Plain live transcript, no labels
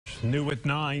New at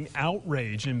 9,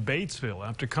 outrage in Batesville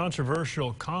after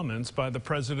controversial comments by the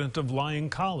president of Lyon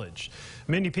College.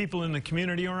 Many people in the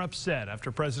community are upset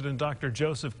after President Dr.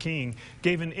 Joseph King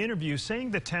gave an interview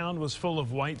saying the town was full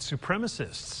of white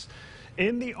supremacists.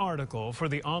 In the article for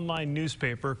the online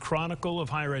newspaper Chronicle of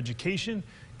Higher Education,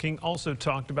 King also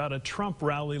talked about a Trump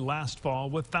rally last fall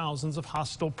with thousands of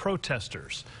hostile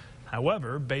protesters.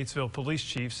 However, Batesville Police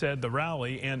Chief said the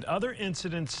rally and other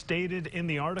incidents stated in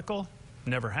the article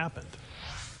never happened.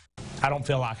 I don't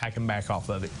feel like I can back off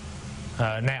of it.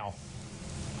 Now,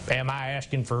 am I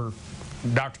asking for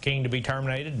Dr. King to be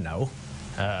terminated? No.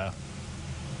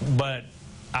 But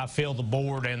I feel the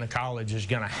board and the college is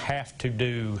going to have to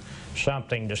do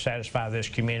something to satisfy this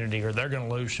community, or they're going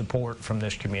to lose support from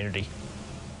this community.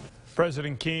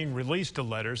 President King released a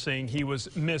letter saying he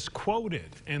was misquoted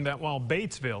and that while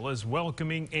Batesville is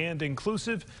welcoming and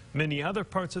inclusive, many other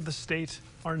parts of the state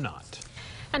are not.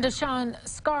 And Deshaun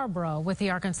Scarborough with the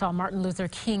Arkansas Martin Luther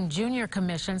King Jr.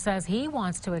 Commission says he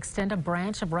wants to extend a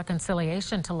branch of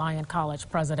reconciliation to Lyon College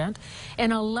president.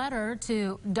 In a letter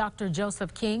to Dr.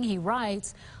 Joseph King, he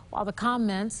writes, while the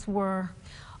comments were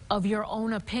of your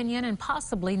own opinion and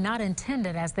possibly not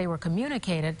intended as they were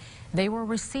communicated, they were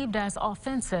received as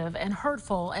offensive and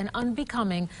hurtful and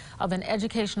unbecoming of an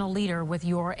educational leader with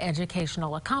your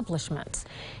educational accomplishments.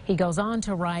 He goes on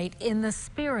to write, in the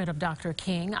spirit of Dr.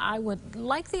 King, I would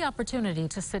like the opportunity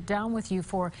to sit down with you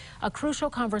for a crucial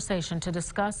conversation to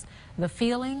discuss the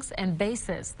feelings and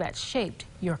basis that shaped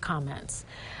your comments.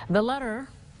 The letter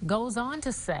goes on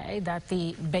to say that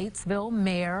the Batesville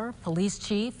mayor, police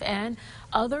chief, and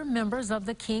other members of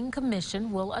the King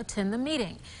Commission will attend the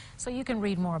meeting. So you can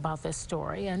read more about this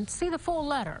story and see the full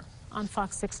letter on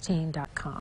fox16.com.